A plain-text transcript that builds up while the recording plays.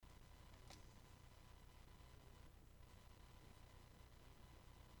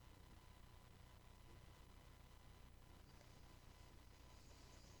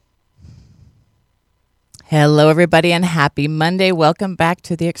Hello, everybody, and happy Monday. Welcome back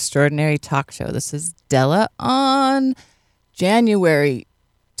to the Extraordinary Talk Show. This is Della on January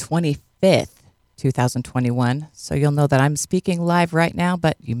 25th, 2021. So you'll know that I'm speaking live right now,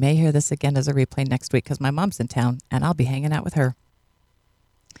 but you may hear this again as a replay next week because my mom's in town and I'll be hanging out with her.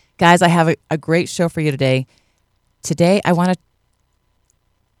 Guys, I have a great show for you today. Today, I want to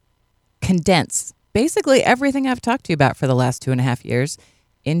condense basically everything I've talked to you about for the last 2.5 years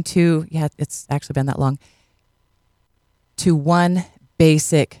into, it's actually been that long, to one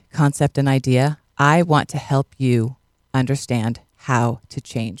basic concept and idea. I want to help you understand how to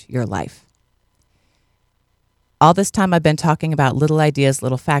change your life. All this time I've been talking about little ideas,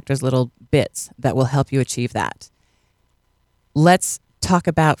 little factors, little bits that will help you achieve that. Let's talk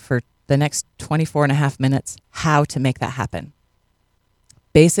about for the next 24.5 minutes how to make that happen.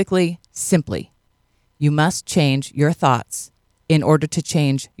 Basically, simply, you must change your thoughts in order to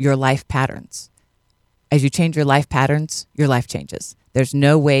change your life patterns. As you change your life patterns, your life changes. There's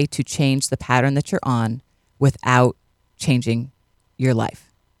no way to change the pattern that you're on without changing your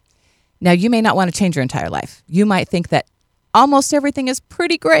life. Now, you may not want to change your entire life. You might think that almost everything is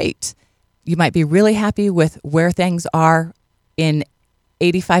pretty great. You might be really happy with where things are in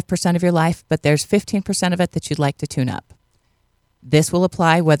 85% of your life, but there's 15% of it that you'd like to tune up. This will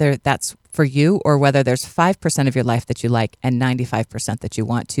apply whether that's for you or whether there's 5% of your life that you like and 95% that you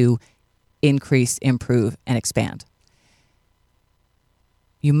want to increase, improve, and expand.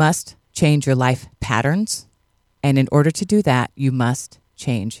 You must change your life patterns, and in order to do that, you must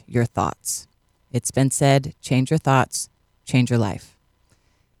change your thoughts. It's been said, change your thoughts, change your life.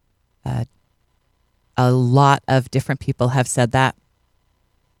 A lot of different people have said that,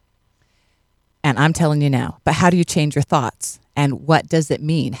 and I'm telling you now, but how do you change your thoughts? And what does it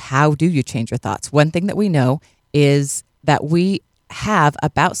mean? How do you change your thoughts? One thing that we know is that we have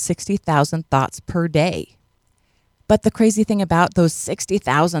about 60,000 thoughts per day. But the crazy thing about those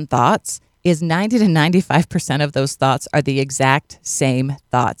 60,000 thoughts is 90 to 95% of those thoughts are the exact same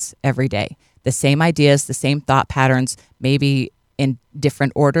thoughts every day. The same ideas, the same thought patterns, maybe in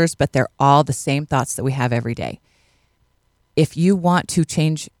different orders, but they're all the same thoughts that we have every day. If you want to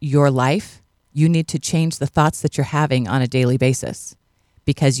change your life, you need to change the thoughts that you're having on a daily basis,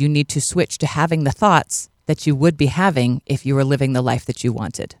 because you need to switch to having the thoughts that you would be having if you were living the life that you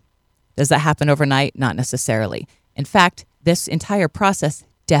wanted. Does that happen overnight? Not necessarily. In fact, this entire process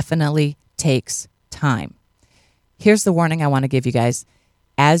definitely takes time. Here's the warning I want to give you guys.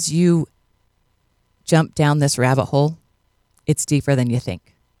 As you jump down this rabbit hole, it's deeper than you think,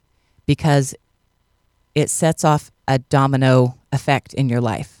 because it sets off a domino effect in your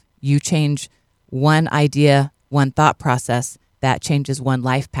life. You change one idea, one thought process, that changes one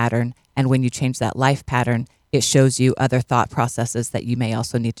life pattern. And when you change that life pattern, it shows you other thought processes that you may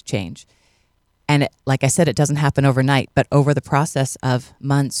also need to change. And like I said, it doesn't happen overnight, but over the process of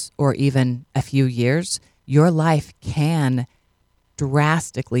months or even a few years, your life can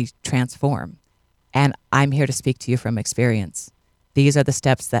drastically transform. And I'm here to speak to you from experience. These are the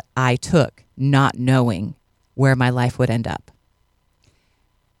steps that I took, not knowing where my life would end up.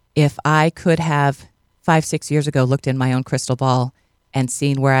 If I could have 5-6 years ago looked in my own crystal ball and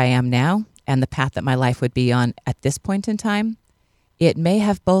seen where I am now and the path that my life would be on at this point in time, it may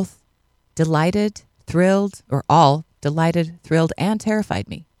have both delighted, thrilled, or all delighted, thrilled, and terrified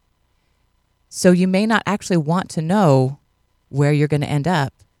me. So you may not actually want to know where you're going to end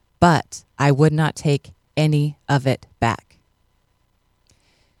up, but I would not take any of it back.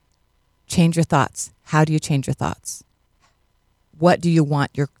 Change your thoughts. How do you change your thoughts? What do you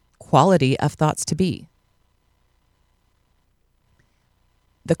want your quality of thoughts to be?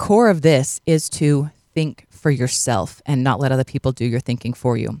 The core of this is to think for yourself and not let other people do your thinking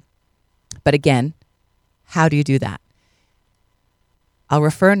for you. But again, how do you do that? I'll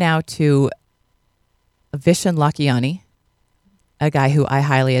refer now to Vishen Lakhiani, a guy who I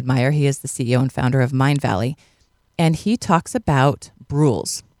highly admire. He is the CEO and founder of Mind Valley, and he talks about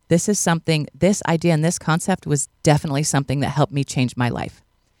rules. This idea and this concept was definitely something that helped me change my life.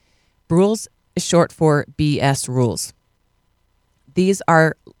 Rules is short for BS rules. These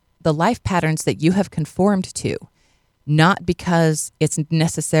are the life patterns that you have conformed to, not because it's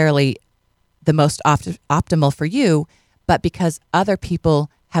necessarily the most optimal for you, but because other people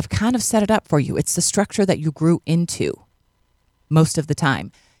have kind of set it up for you. It's the structure that you grew into most of the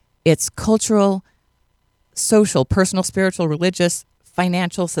time. It's cultural, social, personal, spiritual, religious,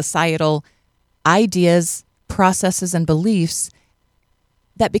 financial, societal ideas, processes, and beliefs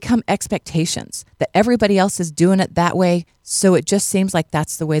that become expectations, that everybody else is doing it that way, so it just seems like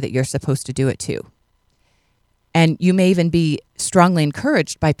that's the way that you're supposed to do it too. And you may even be strongly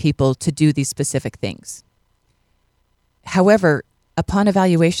encouraged by people to do these specific things. However, upon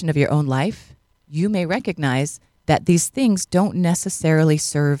evaluation of your own life, you may recognize that these things don't necessarily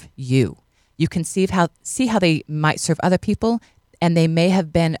serve you. You can see how they might serve other people, and they may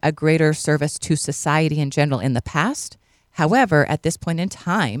have been a greater service to society in general in the past. However, at this point in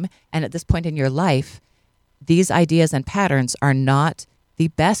time and at this point in your life, these ideas and patterns are not the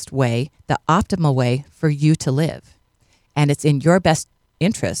best way, the optimal way for you to live. And it's in your best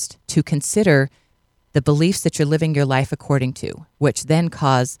interest to consider the beliefs that you're living your life according to, which then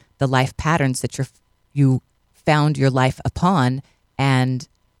cause the life patterns that you found your life upon and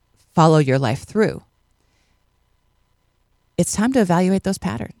follow your life through. It's time to evaluate those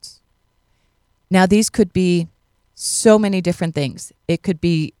patterns. Now, these could be so many different things. It could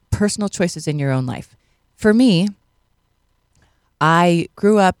be personal choices in your own life. For me, I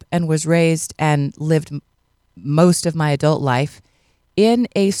grew up and was raised and lived most of my adult life in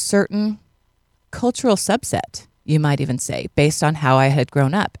a certain cultural subset, you might even say, based on how I had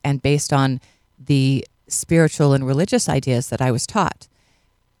grown up and based on the spiritual and religious ideas that I was taught.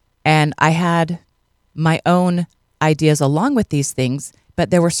 And I had my own ideas along with these things,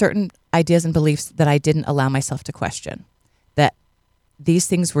 but there were certain ideas and beliefs that I didn't allow myself to question. That these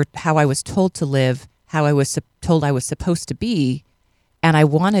things were how I was told to live, how I was told I was supposed to be, and I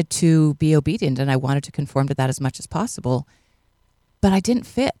wanted to be obedient and I wanted to conform to that as much as possible, but I didn't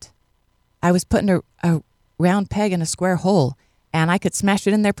fit. I was putting a round peg in a square hole, and I could smash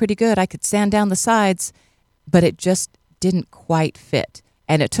it in there pretty good. I could sand down the sides, but it just didn't quite fit.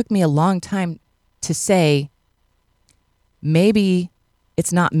 And it took me a long time to say, maybe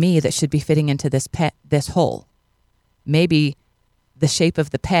it's not me that should be fitting into this hole. Maybe the shape of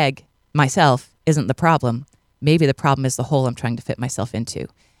the peg, myself, isn't the problem. Maybe the problem is the hole I'm trying to fit myself into.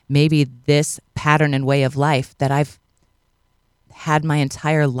 Maybe this pattern and way of life that I've had my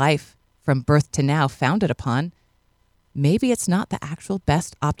entire life from birth to now founded upon, maybe it's not the actual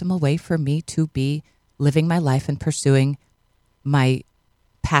best optimal way for me to be living my life and pursuing my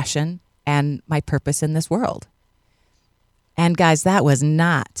passion and my purpose in this world. And guys, that was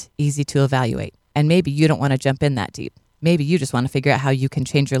not easy to evaluate. And maybe you don't want to jump in that deep. Maybe you just want to figure out how you can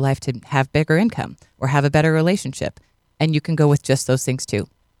change your life to have bigger income or have a better relationship. And you can go with just those things too.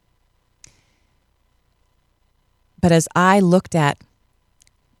 But as I looked at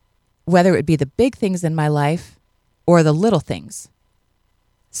whether it would be the big things in my life or the little things,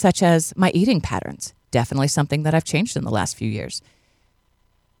 such as my eating patterns, definitely something that I've changed in the last few years.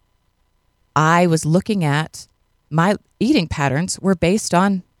 I was looking at my eating patterns were based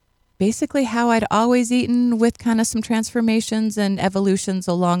on basically how I'd always eaten with kind of some transformations and evolutions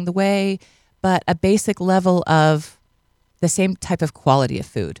along the way, but a basic level of the same type of quality of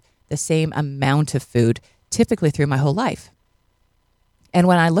food, the same amount of food, typically through my whole life. And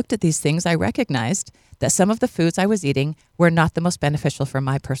when I looked at these things, I recognized that some of the foods I was eating were not the most beneficial for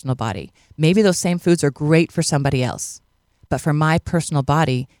my personal body. Maybe those same foods are great for somebody else, but for my personal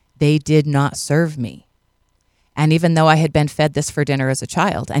body, they did not serve me. And even though I had been fed this for dinner as a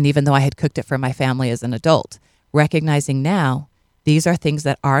child, and even though I had cooked it for my family as an adult, recognizing now these are things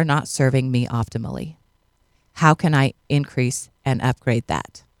that are not serving me optimally. How can I increase and upgrade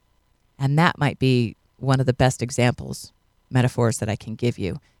that? And that might be one of the best examples, metaphors that I can give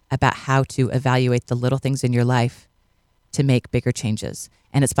you about how to evaluate the little things in your life to make bigger changes.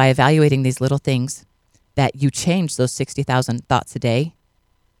 And it's by evaluating these little things that you change those 60,000 thoughts a day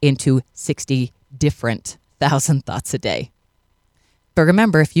into 60 different thousand thoughts a day. But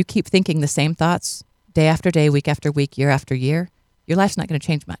remember, if you keep thinking the same thoughts day after day, week after week, year after year, your life's not going to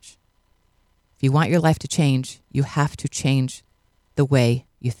change much. If you want your life to change, you have to change the way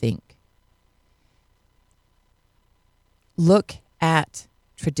you think. Look at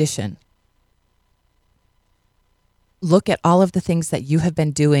tradition. Look at all of the things that you have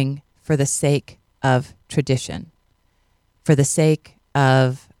been doing for the sake of tradition, for the sake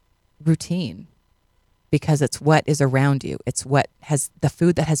of routine, because it's what is around you. It's what has the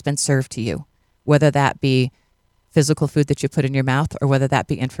food that has been served to you, whether that be physical food that you put in your mouth or whether that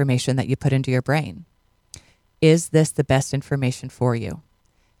be information that you put into your brain. Is this the best information for you?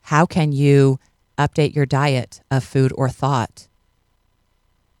 How can you update your diet of food or thought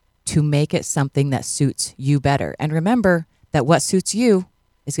to make it something that suits you better? And remember that what suits you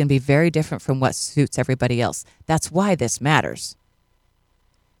is going to be very different from what suits everybody else. That's why this matters.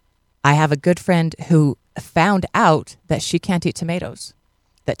 I have a good friend who found out that she can't eat tomatoes,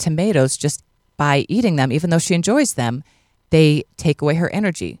 that tomatoes, just by eating them, even though she enjoys them, they take away her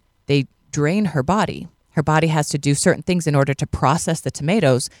energy. They drain her body. Her body has to do certain things in order to process the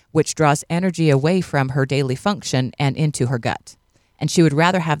tomatoes, which draws energy away from her daily function and into her gut. And she would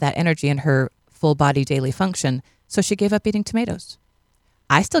rather have that energy in her full body daily function So she gave up eating tomatoes.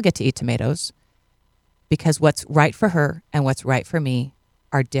 I still get to eat tomatoes because what's right for her and what's right for me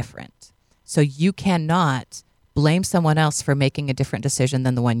are different. So you cannot blame someone else for making a different decision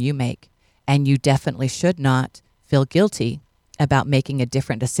than the one you make. And you definitely should not feel guilty about making a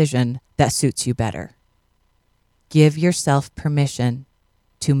different decision that suits you better. Give yourself permission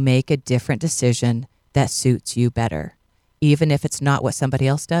to make a different decision that suits you better, even if it's not what somebody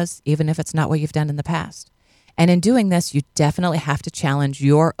else does, even if it's not what you've done in the past. And in doing this, you definitely have to challenge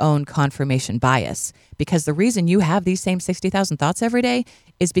your own confirmation bias, because the reason you have these same 60,000 thoughts every day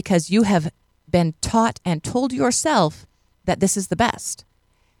is because you have been taught and told yourself that this is the best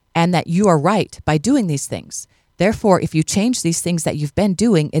and that you are right by doing these things. Therefore, if you change these things that you've been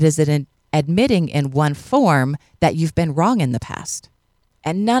doing, it is admitting in one form that you've been wrong in the past.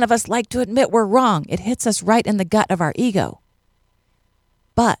 And none of us like to admit we're wrong. It hits us right in the gut of our ego.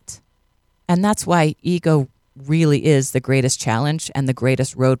 And that's why ego really is the greatest challenge and the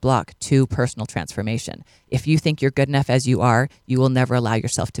greatest roadblock to personal transformation. If you think you're good enough as you are, you will never allow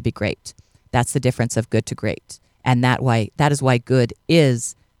yourself to be great. That's the difference of good to great. And that is why good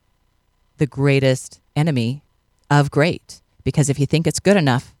is the greatest enemy of great. Because if you think it's good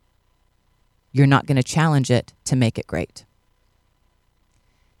enough, you're not going to challenge it to make it great.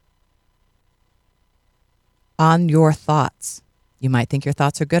 On your thoughts, you might think your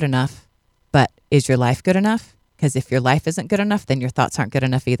thoughts are good enough, but is your life good enough? Because if your life isn't good enough, then your thoughts aren't good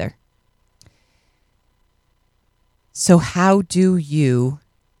enough either. So how do you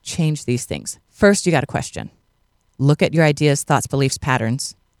change these things? First, you got to question. Look at your ideas, thoughts, beliefs,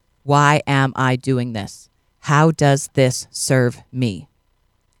 patterns. Why am I doing this? How does this serve me?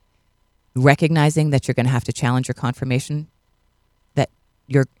 Recognizing that you're going to have to challenge your confirmation, that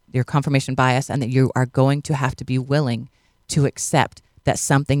your confirmation bias, and that you are going to have to be willing to accept that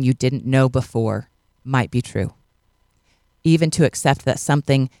something you didn't know before might be true. Even to accept that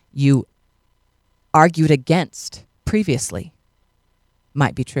something you argued against previously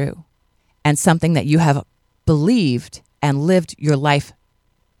might be true. And something that you have believed and lived your life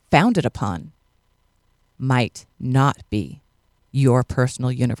founded upon might not be your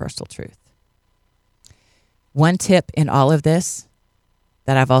personal universal truth. One tip in all of this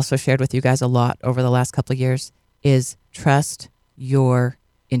that I've also shared with you guys a lot over the last couple of years is trust your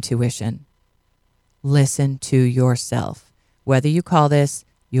intuition. Listen to yourself. Whether you call this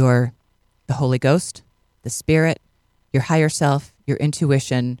the Holy Ghost, the Spirit, your higher self, your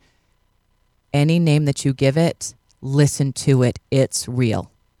intuition, any name that you give it, listen to it. It's real.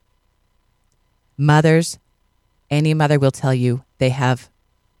 Mothers, any mother will tell you they have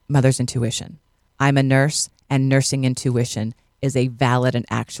mother's intuition. I'm a nurse, and nursing intuition is a valid and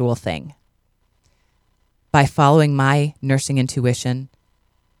actual thing. By following my nursing intuition,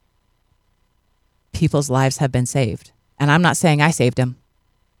 people's lives have been saved. And I'm not saying I saved them,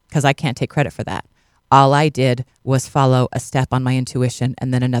 because I can't take credit for that. All I did was follow a step on my intuition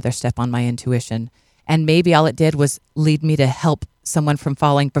and then another step on my intuition. And maybe all it did was lead me to help someone from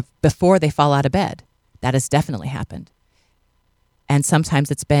falling before they fall out of bed. That has definitely happened. And sometimes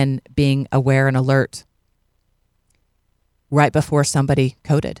it's been being aware and alert right before somebody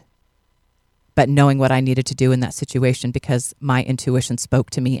coded, but knowing what I needed to do in that situation because my intuition spoke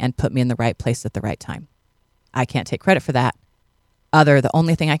to me and put me in the right place at the right time. I can't take credit for that. The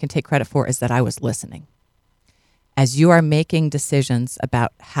only thing I can take credit for is that I was listening. As you are making decisions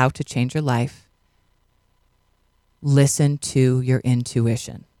about how to change your life, listen to your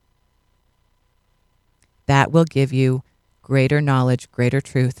intuition. That will give you greater knowledge, greater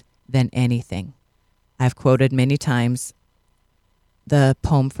truth than anything. I've quoted many times the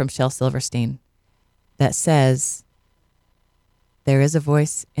poem from Shel Silverstein that says, "There is a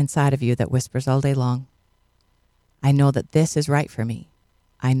voice inside of you that whispers all day long. I know that this is right for me.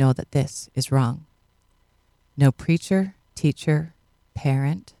 I know that this is wrong. No preacher, teacher,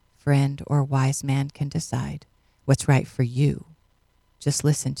 parent, friend, or wise man can decide what's right for you. Just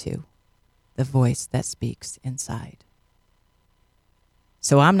listen to the voice that speaks inside."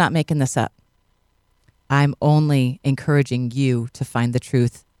 So I'm not making this up. I'm only encouraging you to find the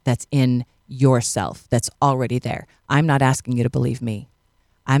truth that's in yourself, that's already there. I'm not asking you to believe me.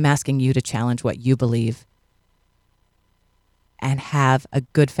 I'm asking you to challenge what you believe and have a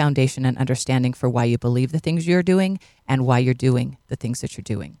good foundation and understanding for why you believe the things you're doing and why you're doing the things that you're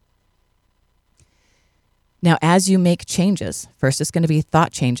doing. Now, as you make changes, first it's going to be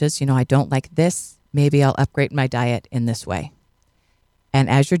thought changes. I don't like this. Maybe I'll upgrade my diet in this way. And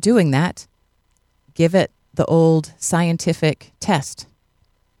as you're doing that, give it the old scientific test.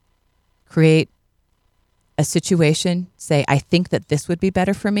 Create a situation. Say, I think that this would be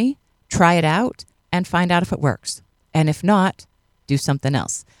better for me. Try it out. and find out if it works. And if not, do something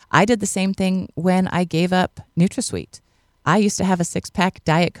else. I did the same thing when I gave up NutraSweet. I used to have a 6-pack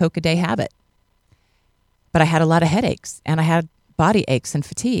Diet Coke a day habit, but I had a lot of headaches and I had body aches and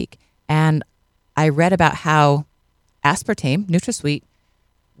fatigue. And I read about how aspartame, NutraSweet,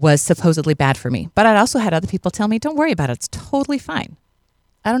 was supposedly bad for me. But I'd also had other people tell me, don't worry about it. It's totally fine.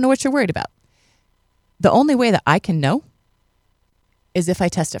 I don't know what you're worried about. The only way that I can know is if I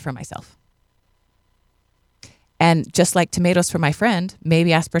test it for myself. And just like tomatoes for my friend,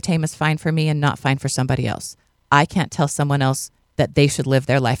 maybe aspartame is fine for me and not fine for somebody else. I can't tell someone else that they should live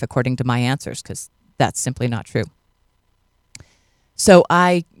their life according to my answers because that's simply not true. So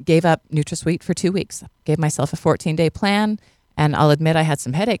I gave up NutraSweet for 2 weeks, gave myself a 14-day plan, and I'll admit I had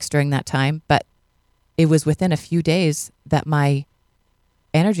some headaches during that time, but it was within a few days that my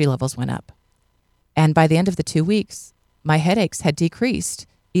energy levels went up. And by the end of the 2 weeks, my headaches had decreased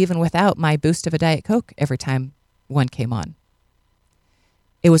even without my boost of a Diet Coke every time one came on.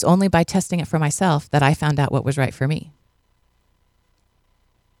 It was only by testing it for myself that I found out what was right for me.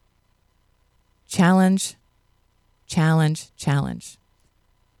 Challenge, challenge, challenge.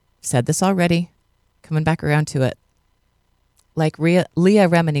 Said this already, coming back around to it. Like Leah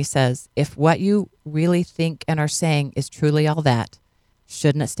Remini says, if what you really think and are saying is truly all that,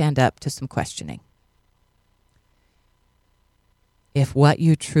 shouldn't it stand up to some questioning? If what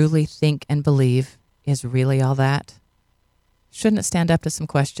you truly think and believe is really all that, shouldn't it stand up to some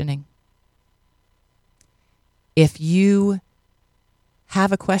questioning? If you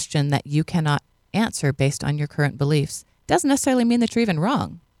have a question that you cannot answer based on your current beliefs, doesn't necessarily mean that you're even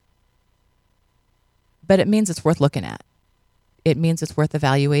wrong. But it means it's worth looking at. It means it's worth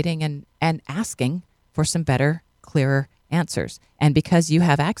evaluating and asking for some better, clearer answers. And because you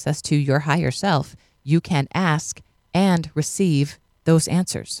have access to your higher self, you can ask and receive those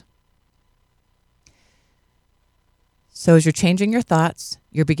answers. So as you're changing your thoughts,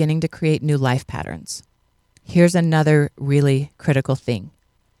 you're beginning to create new life patterns. Here's another really critical thing.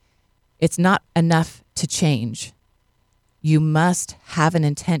 It's not enough to change. You must have an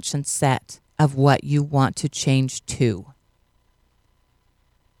intention set of what you want to change to.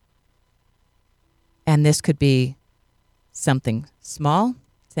 And this could be something small,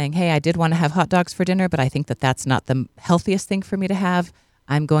 saying, hey, I did want to have hot dogs for dinner, but I think that that's not the healthiest thing for me to have.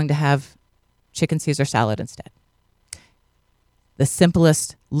 I'm going to have chicken Caesar salad instead. The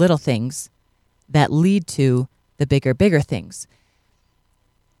simplest little things that lead to the bigger things.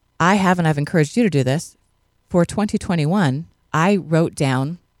 I've encouraged you to do this. For 2021, I wrote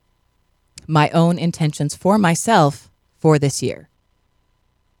down my own intentions for myself for this year,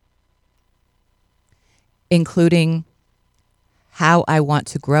 including how I want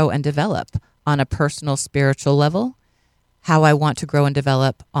to grow and develop on a personal, spiritual level, how I want to grow and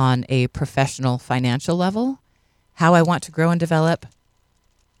develop on a professional, financial level, how I want to grow and develop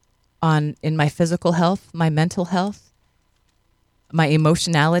in my physical health, my mental health, my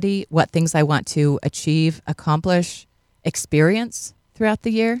emotionality, what things I want to achieve, accomplish, experience throughout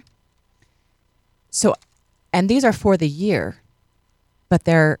the year. So, and these are for the year, but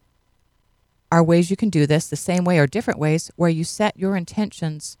there are ways you can do this the same way or different ways where you set your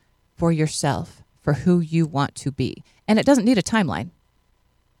intentions for yourself, for who you want to be. And it doesn't need a timeline.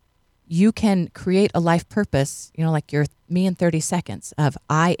 You can create a life purpose, like your me in 30 seconds of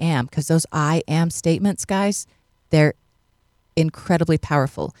I am, because those I am statements, guys, they're incredibly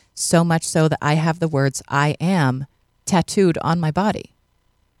powerful. So much so that I have the words I am tattooed on my body.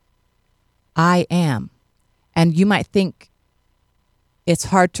 I am. And you might think it's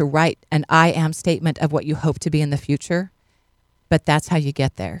hard to write an I am statement of what you hope to be in the future, but that's how you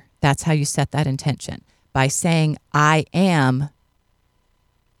get there. That's how you set that intention. By saying I am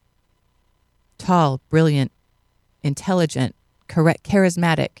tall, brilliant, intelligent,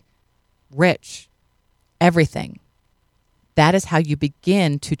 charismatic, rich, everything. That is how you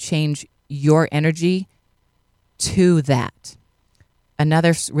begin to change your energy to that.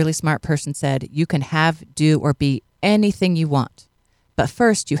 Another really smart person said, you can have, do, or be anything you want. But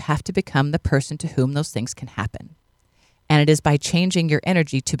first, you have to become the person to whom those things can happen. And it is by changing your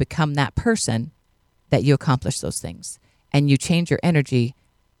energy to become that person that you accomplish those things. And you change your energy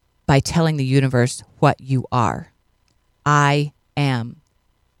by telling the universe what you are. I am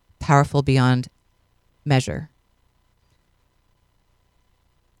powerful beyond measure.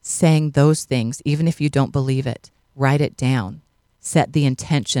 Saying those things, even if you don't believe it, write it down. Set the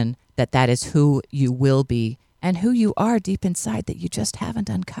intention that that is who you will be and who you are deep inside that you just haven't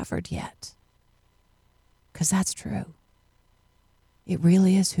uncovered yet. Because that's true. It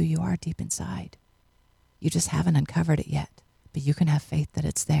really is who you are deep inside. You just haven't uncovered it yet, but you can have faith that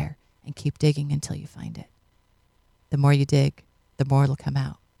it's there and keep digging until you find it. The more you dig, the more it'll come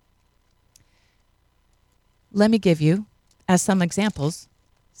out. Let me give you, as some examples,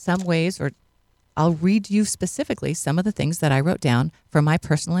 some ways, or I'll read you specifically some of the things that I wrote down for my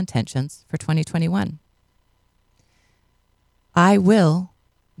personal intentions for 2021. I will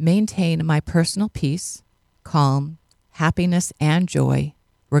maintain my personal peace, calm, happiness, and joy,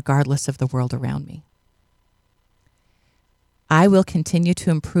 regardless of the world around me. I will continue to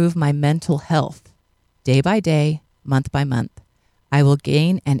improve my mental health day by day, month by month. I will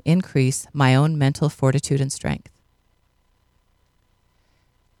gain and increase my own mental fortitude and strength.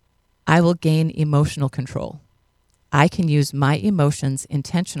 I will gain emotional control. I can use my emotions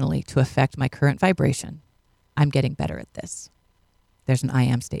intentionally to affect my current vibration. I'm getting better at this. There's an I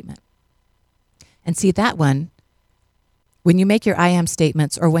am statement. And see that one, when you make your I am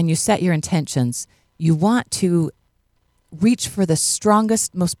statements or when you set your intentions, you want to reach for the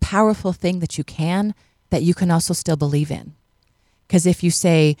strongest, most powerful thing that you can also still believe in. Because if you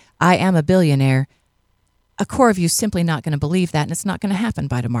say, I am a billionaire, a core of you is simply not going to believe that, and it's not going to happen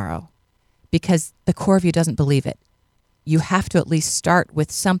by tomorrow because the core of you doesn't believe it. You have to at least start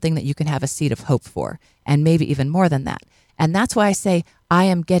with something that you can have a seed of hope for, and maybe even more than that. And that's why I say, I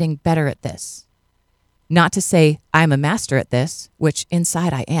am getting better at this. Not to say I'm a master at this, which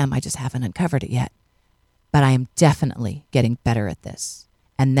inside I am, I just haven't uncovered it yet. But I am definitely getting better at this.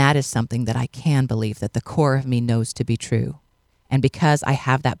 And that is something that I can believe that the core of me knows to be true. And because I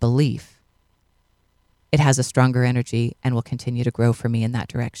have that belief, it has a stronger energy and will continue to grow for me in that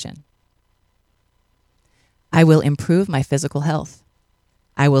direction. I will improve my physical health.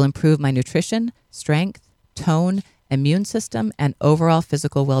 I will improve my nutrition, strength, tone, immune system, and overall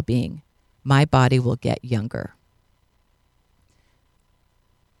physical well-being. My body will get younger.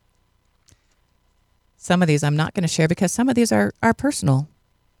 Some of these I'm not going to share because some of these are personal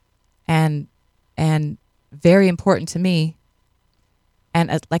and very important to me. And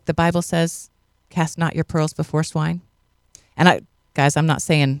like the Bible says, cast not your pearls before swine. And I'm not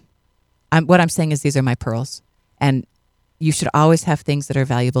saying, what I'm saying is these are my pearls. And you should always have things that are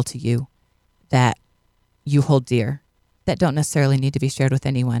valuable to you, that you hold dear, that don't necessarily need to be shared with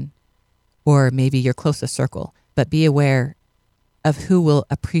anyone, or maybe your closest circle. But be aware of who will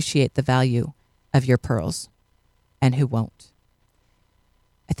appreciate the value of your pearls and who won't.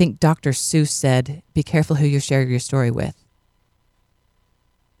 I think Dr. Seuss said, be careful who you share your story with.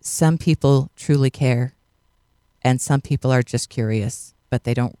 Some people truly care, and some people are just curious, but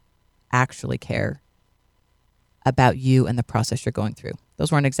they don't actually care about you and the process you're going through.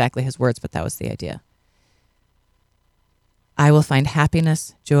 Those weren't exactly his words, but that was the idea. I will find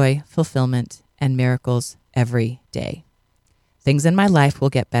happiness, joy, fulfillment, and miracles every day. Things in my life will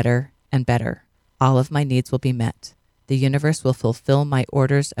get better and better. All of my needs will be met. The universe will fulfill my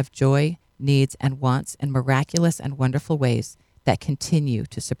orders of joy, needs, and wants in miraculous and wonderful ways that continue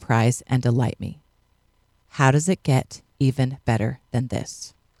to surprise and delight me. How does it get even better than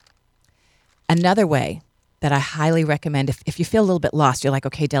this? Another way that I highly recommend, if you feel a little bit lost, you're like,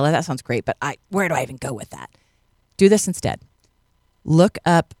 okay, Della, that sounds great, but where do I even go with that? Do this instead. Look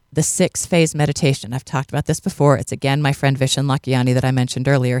up the 6-phase meditation. I've talked about this before. It's again my friend Vishen Lakhiani that I mentioned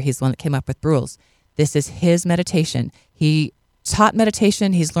earlier. He's the one that came up with rules. This is his meditation. He taught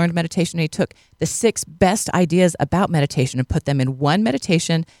meditation. He's learned meditation. He took the 6 best ideas about meditation and put them in one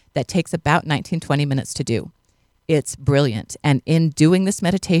meditation that takes about 19-20 minutes to do. It's brilliant. And in doing this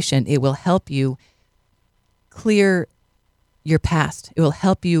meditation, it will help you clear your past. It will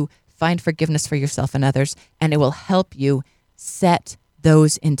help you find forgiveness for yourself and others, and it will help you set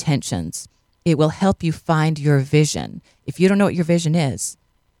those intentions. It will help you find your vision. If you don't know what your vision is,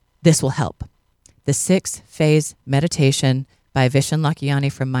 this will help. The 6-phase meditation by Vishen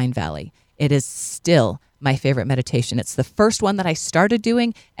Lakhiani from Mind Valley. It is still my favorite meditation. It's the first one that I started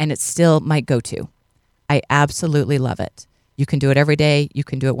doing, and it's still my go-to. I absolutely love it. You can do it every day. You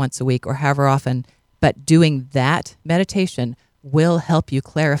can do it once a week or however often, but doing that meditation will help you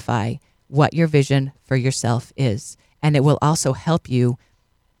clarify what your vision for yourself is. And it will also help you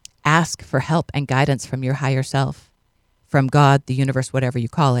ask for help and guidance from your higher self, from God, the universe, whatever you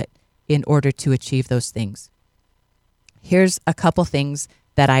call it, in order to achieve those things. Here's a couple things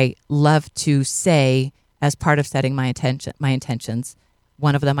that I love to say as part of setting my intentions.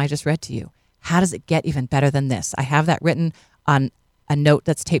 One of them I just read to you. How does it get even better than this? I have that written on a note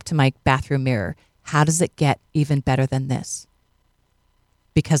that's taped to my bathroom mirror. How does it get even better than this?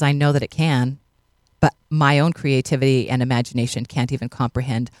 Because I know that it can, but my own creativity and imagination can't even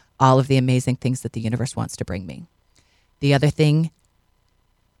comprehend all of the amazing things that the universe wants to bring me. The other thing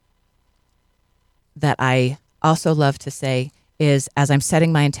that I also love to say is as I'm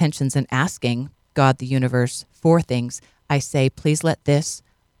setting my intentions and asking God, the universe, for things, I say, please let this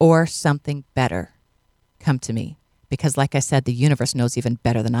or something better come to me. Because like I said, the universe knows even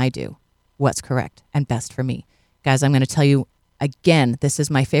better than I do what's correct and best for me. Guys, I'm going to tell you again, this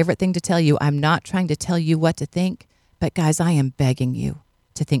is my favorite thing to tell you. I'm not trying to tell you what to think, but guys, I am begging you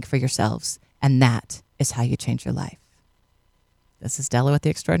to think for yourselves. And that is how you change your life. This is Della with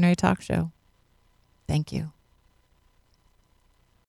the Extraordinary Talk Show. Thank you.